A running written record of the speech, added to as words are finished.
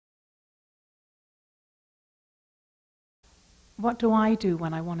what do I do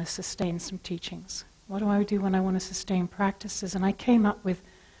when I want to sustain some teachings? What do I do when I want to sustain practices? And I came up with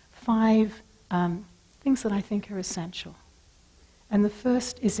 5 things that I think are essential. And the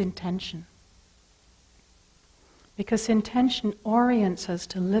first is intention. Because intention orients us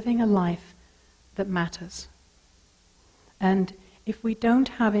to living a life that matters. And if we don't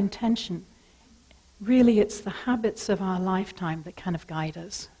have intention, really it's the habits of our lifetime that kind of guide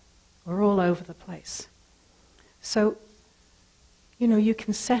us. We're all over the place. So, you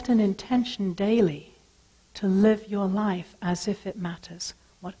can set an intention daily to live your life as if it matters,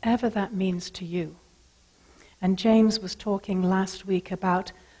 whatever that means to you. And James was talking last week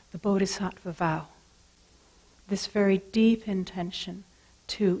about the Bodhisattva vow, this very deep intention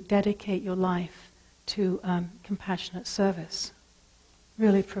to dedicate your life to compassionate service.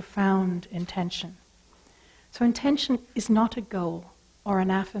 Really profound intention. So intention is not a goal or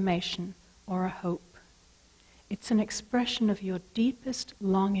an affirmation or a hope. It's an expression of your deepest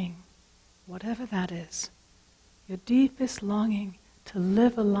longing, whatever that is. Your deepest longing to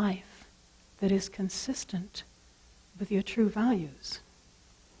live a life that is consistent with your true values.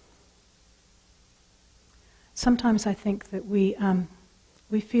 Sometimes I think that we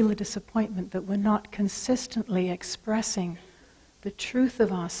feel a disappointment that we're not consistently expressing the truth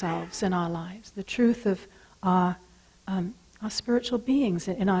of ourselves in our lives, the truth of our spiritual beings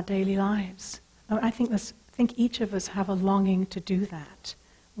in our daily lives. I think each of us have a longing to do that.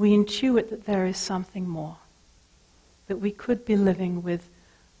 We intuit that there is something more, that we could be living with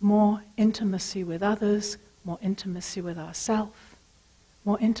more intimacy with others, more intimacy with ourselves,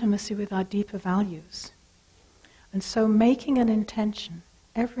 more intimacy with our deeper values. And so making an intention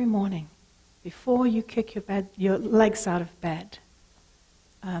every morning before you kick your legs out of bed,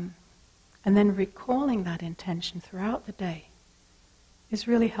 and then recalling that intention throughout the day is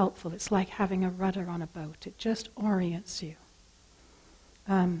really helpful. It's like having a rudder on a boat. It just orients you.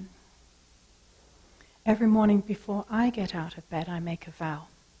 Every morning before I get out of bed, I make a vow.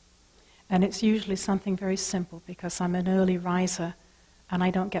 And it's usually something very simple because I'm an early riser and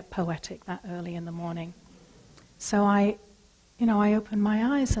I don't get poetic that early in the morning. So I open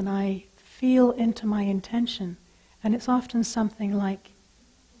my eyes and I feel into my intention. And it's often something like,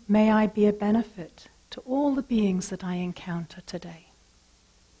 may I be a benefit to all the beings that I encounter today.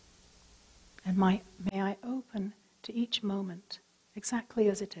 And may I open to each moment exactly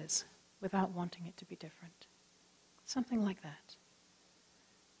as it is, without wanting it to be different. Something like that.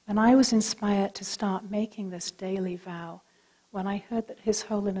 And I was inspired to start making this daily vow when I heard that His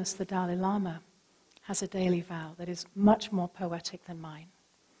Holiness the Dalai Lama has a daily vow that is much more poetic than mine.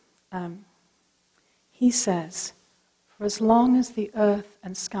 He says, "For as long as the earth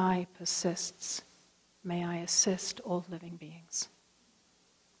and sky persists, may I assist all living beings."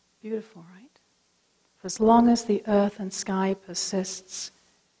 Beautiful, right? For as long as the earth and sky persists,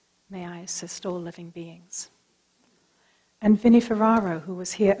 may I assist all living beings. And Vinnie Ferraro, who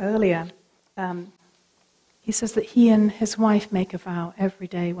was here earlier, he says that he and his wife make a vow every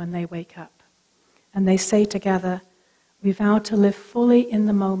day when they wake up. And they say together, "We vow to live fully in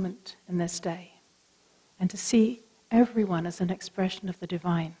the moment in this day, and to see everyone as an expression of the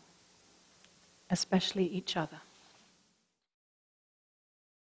divine, especially each other."